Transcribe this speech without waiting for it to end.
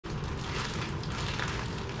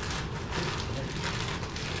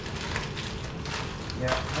Yeah,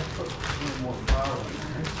 let's put a little more flour in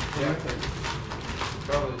there. Yeah.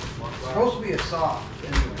 Probably just more It's flour. supposed to be a soft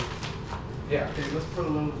anyway. Yeah. Okay, let's put a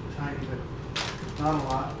little tiny bit. Not a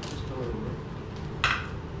lot, just a little bit.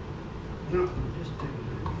 No, just take it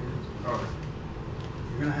in your hands. Oh.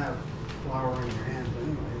 You're gonna have flour in your hands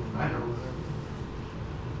anyway. I know.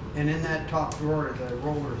 And in that top drawer, the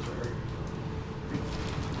rollers there.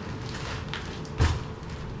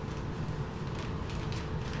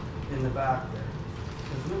 In the back there.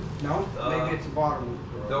 Isn't it? No? Maybe it's the bottom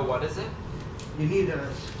drawer. The what is it? You need a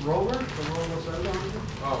roller to roll this out on you?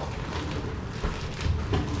 Oh.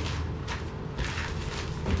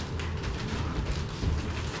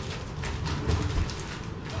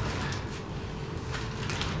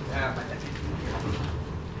 Yeah.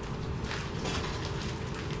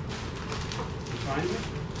 You find it?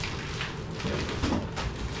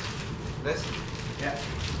 This? Yeah.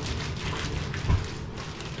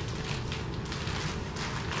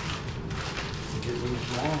 Is it really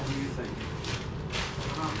small? What do you think?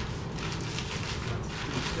 That's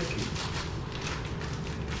too sticky.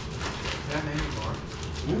 Yeah, maybe more.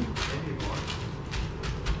 Maybe more.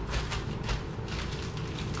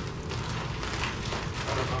 I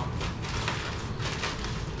don't know.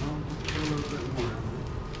 No, let's put a little bit more on it.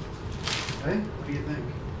 Hey, what do you think?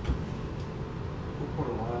 We'll put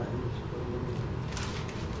a lot in. Just put a little bit.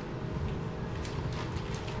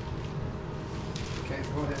 Okay,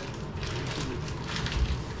 go ahead.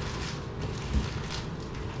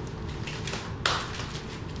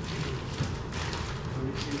 Let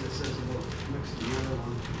me see what it says about mixing the other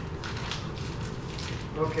one.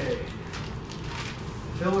 Okay.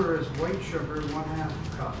 Filler is white sugar,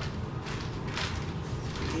 1/2 cup.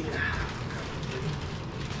 Need a cup.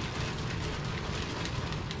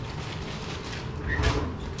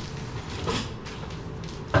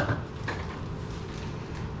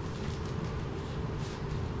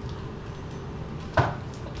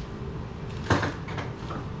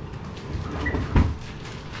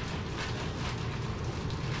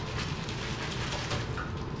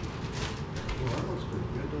 Well, that looks pretty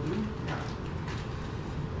good, doesn't it? Yeah.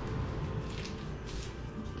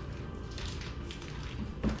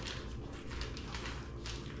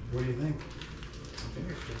 What do you think? I think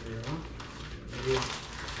it should be enough. Maybe a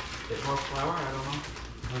bit more flour, I don't know.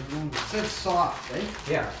 I don't know. It says soft, eh?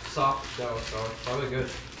 Yeah, soft dough, so it's probably good.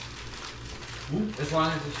 As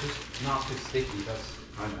long as it's just not too sticky, that's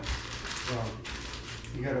kind of. Well,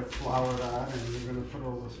 you gotta flour that, and you're gonna put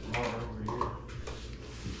all this flour over here.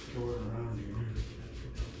 Throw it around here.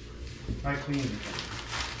 I cleaned it.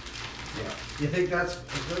 Yeah. You think that's a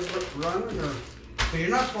good run, or? But you're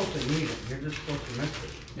not supposed to knead it, you're just supposed to mix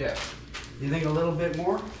it. Yeah. You think a little bit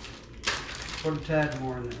more? Put a tad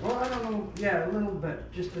more in there. Well, I don't know. Yeah, a little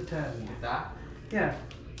bit, just a tad more. Like that? Yeah,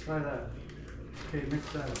 try that. Okay, mix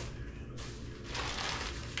that up.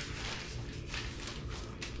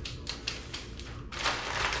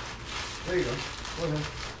 There you go. Go ahead.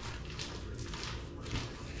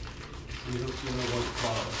 You don't see no white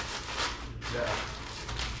flour. Yeah.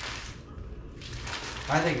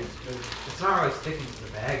 I think it's good. It's not really sticking to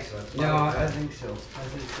the bag, so it's No, probably I good. think so. I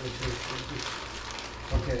think so too.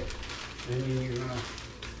 Okay. And then you're gonna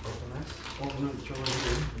Open this. open it, throw it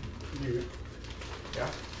in. Here you go. Yeah.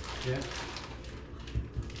 Yeah.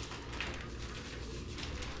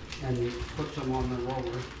 And you put some on the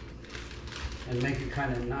roller and make it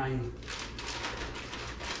kind of 9.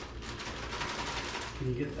 Can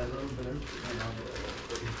you get that little bit out?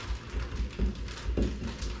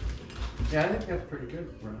 Yeah, I think that's pretty good,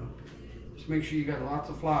 bro. Just make sure you got lots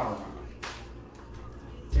of flour on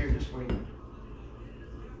it. Here, just wait.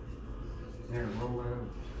 There, roll that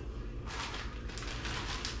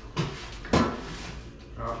out.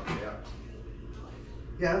 Oh, yeah.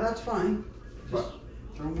 Yeah, that's fine. Just What?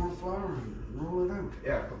 throw more flour in it. Roll it out.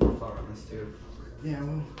 Yeah, put more flour on this too. Yeah,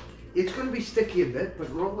 well, it's going to be sticky a bit, but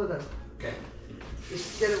roll it out. Okay.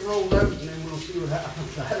 Just get it rolled out and then we'll see what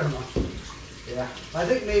happens. I don't know. Yeah. I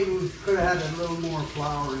think maybe we could have had a little more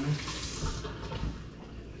flour in it.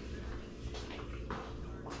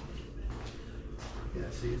 Yeah,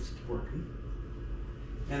 see, it's working.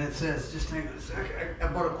 And it says, just hang on a sec,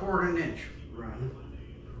 about 1/4 inch run.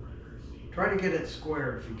 Try to get it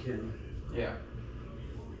square if you can. Yeah.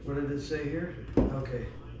 What did it say here? Okay.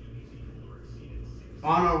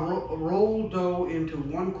 On a roll dough into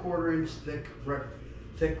 1/4 inch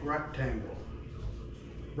thick rectangle.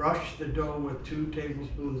 Brush the dough with 2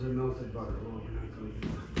 tablespoons of melted butter. Oh, we're not going to do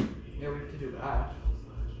that. Yeah, we have to do that.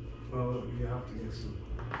 Well, you have to get some.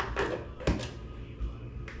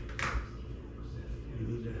 You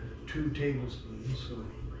need 2 tablespoons. So.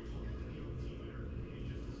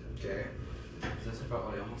 Okay. Is this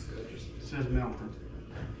about almost good? Just It says melted.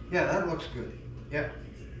 Yeah, that looks good. Yeah,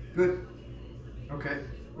 good. Okay.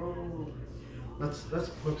 Oh, looks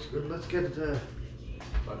good. Let's get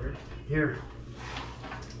butter. here.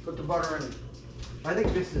 Put the butter in. I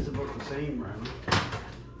think this is about the same, Rylan.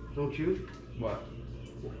 Don't you? What?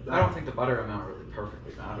 I don't think the butter amount really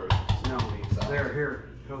perfectly matters. No. There, here.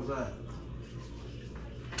 How's that?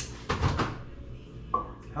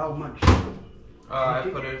 How much? I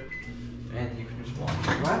put it, and you can just watch.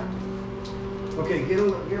 What? Okay, get a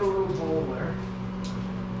little bowl there.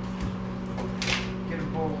 Get a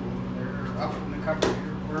bowl over there, up in the cupboard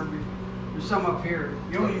here, wherever. There's some up here.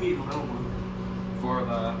 You only need a little one. For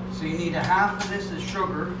the So you need a half of this is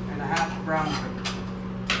sugar and a half of brown sugar.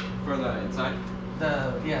 inside.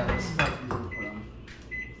 The stuff you're gonna put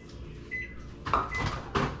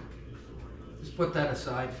on. Just put that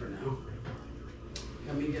aside for now.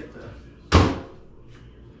 Let me get the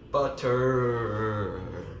Butter.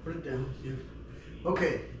 put it down. Yeah.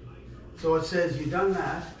 Okay. So it says you done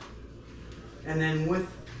that, and then with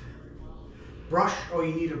brush. Oh,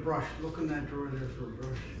 you need a brush. Look in that drawer there for a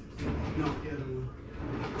brush. No, the other one.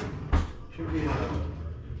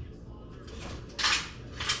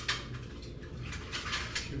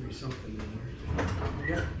 Should be something in there.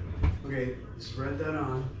 Yeah. Okay, spread that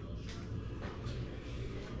on.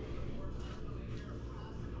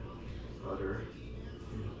 Butter.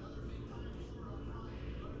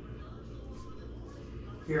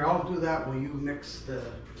 Here, I'll do that while you mix the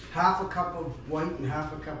half a cup of white and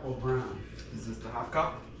half a cup of brown. Is this the half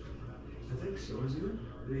cup? I think so, isn't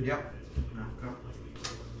it? Yep. Half cup.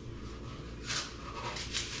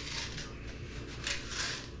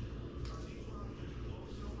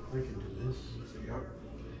 I can do this. Yep.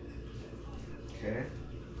 Okay.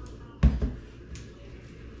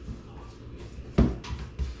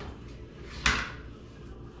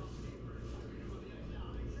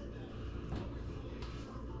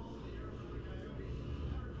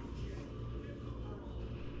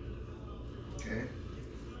 Okay.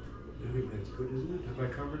 I think that's good, isn't it? Have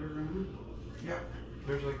I covered it around? Yeah.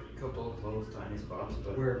 There's like a couple of little tiny spots,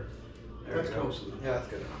 but Where? there That's we go. close enough. Yeah, that's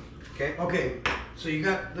good enough. Okay. Okay, so you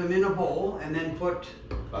got them in a bowl and then put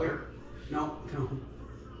Butter. No.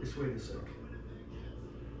 Just wait a sec.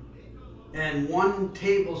 And 1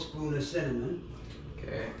 tablespoon of cinnamon,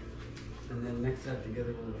 Okay. and then mix that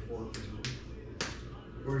together with a fork or something.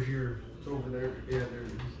 Where's your? It's over there. Yeah, there it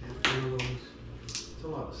is. Yeah, one of those. It's a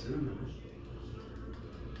lot of cinnamon.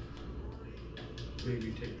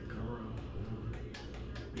 Maybe take the cover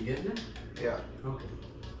off. You getting it? Yeah. Okay.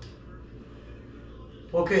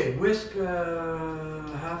 Okay, whisk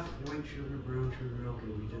half white sugar, brown sugar. Okay,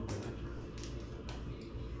 we did that.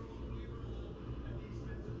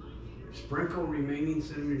 Sprinkle remaining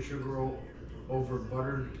cinnamon sugar over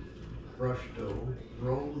buttered brush dough.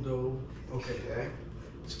 Roll dough. Okay. Okay.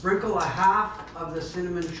 Sprinkle a half of the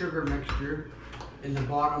cinnamon sugar mixture in the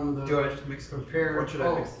bottom of the. Do I just mix them? Prepare. What should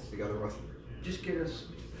I mix this together with? Just get a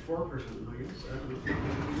fork or something, I guess. I don't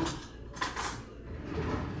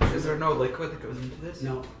know. Is there no liquid that goes into this?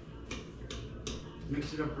 No.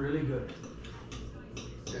 Mix it up really good.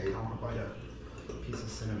 Yeah, you don't want to bite a piece of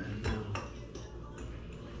cinnamon. No.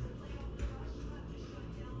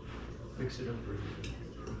 Mix it up really good.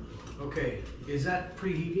 Okay, is that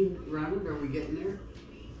preheating, Rylan? Are we getting there?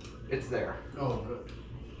 It's there. Oh, good.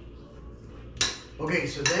 Okay,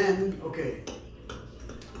 so then,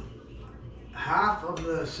 half of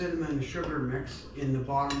the cinnamon sugar mix in the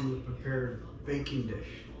bottom of the prepared baking dish.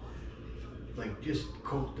 Like, just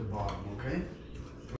coat the bottom, okay?